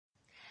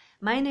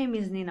My name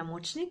is Nena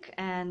Močnik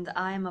and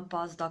I am a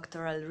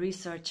postdoctoral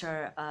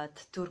researcher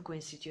at Turku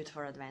Institute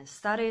for Advanced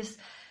Studies,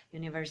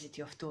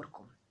 University of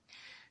Turku.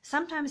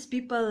 Sometimes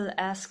people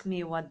ask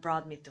me what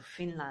brought me to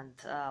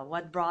Finland,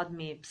 what brought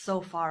me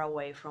so far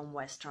away from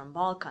Western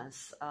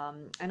Balkans.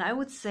 And I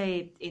would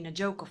say, in a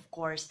joke of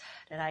course,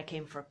 that I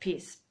came for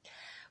peace.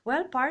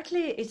 Well,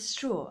 partly it's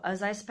true,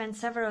 as I spent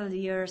several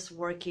years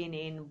working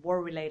in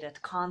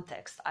war-related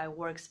contexts. I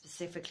worked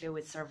specifically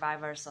with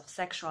survivors of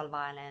sexual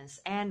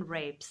violence and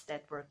rapes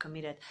that were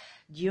committed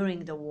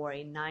during the war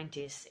in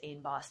 90s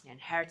in Bosnia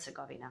and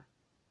Herzegovina.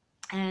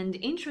 And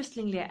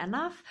interestingly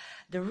enough,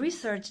 the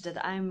research that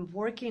I'm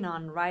working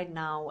on right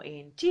now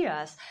in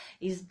TIAS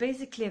is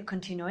basically a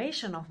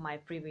continuation of my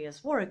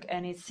previous work,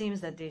 and it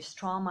seems that this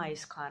trauma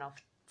is kind of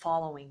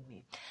following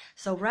me.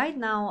 So right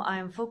now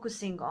I'm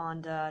focusing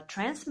on the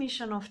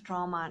transmission of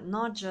trauma,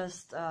 not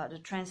just the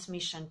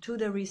transmission to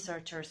the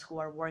researchers who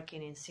are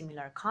working in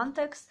similar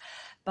contexts,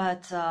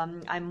 but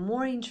I'm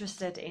more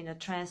interested in the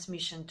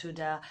transmission to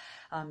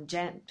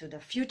the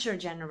future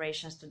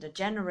generations, to the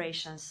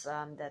generations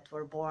that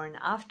were born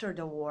after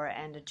the war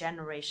and the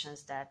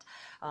generations that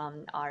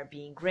are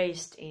being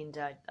raised in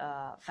the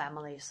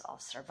families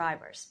of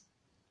survivors.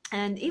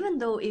 And even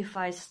though if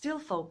I still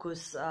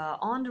focus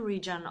on the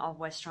region of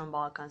Western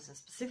Balkans and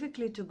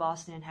specifically to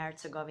Bosnia and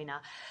Herzegovina,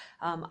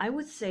 I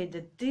would say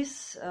that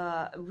this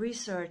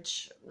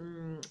research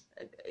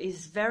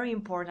is very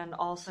important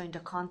also in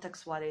the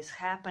context what is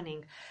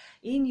happening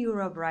in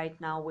Europe right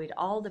now with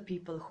all the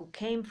people who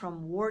came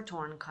from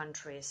war-torn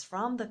countries,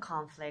 from the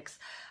conflicts,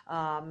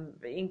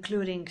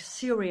 including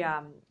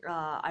Syria,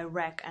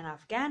 Iraq and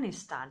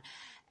Afghanistan,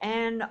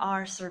 and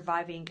are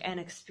surviving and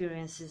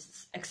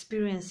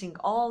experiencing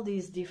all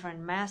these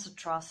different mass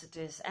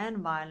atrocities and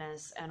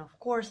violence. And of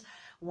course,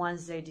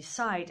 once they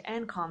decide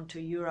and come to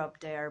Europe,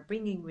 they are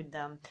bringing with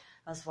them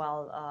as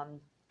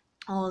well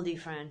all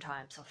different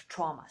types of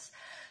traumas.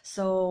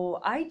 So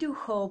I do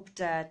hope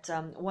that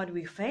what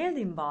we failed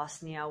in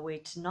Bosnia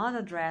with not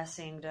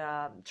addressing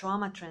the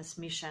trauma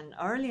transmission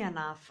early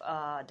enough,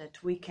 that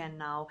we can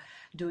now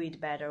do it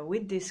better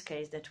with this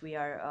case that we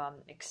are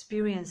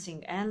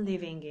experiencing and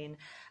living in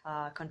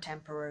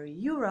contemporary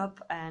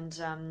Europe. And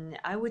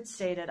I would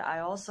say that I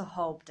also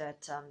hope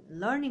that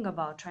learning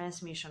about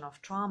transmission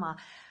of trauma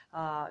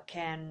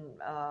can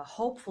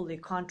hopefully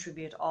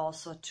contribute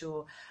also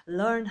to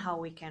learn how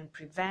we can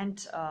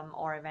prevent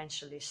or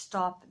eventually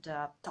stop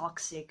the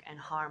toxic and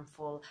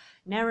harmful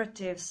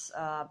narratives,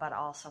 but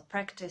also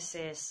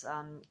practices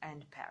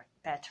and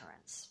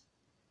patterns.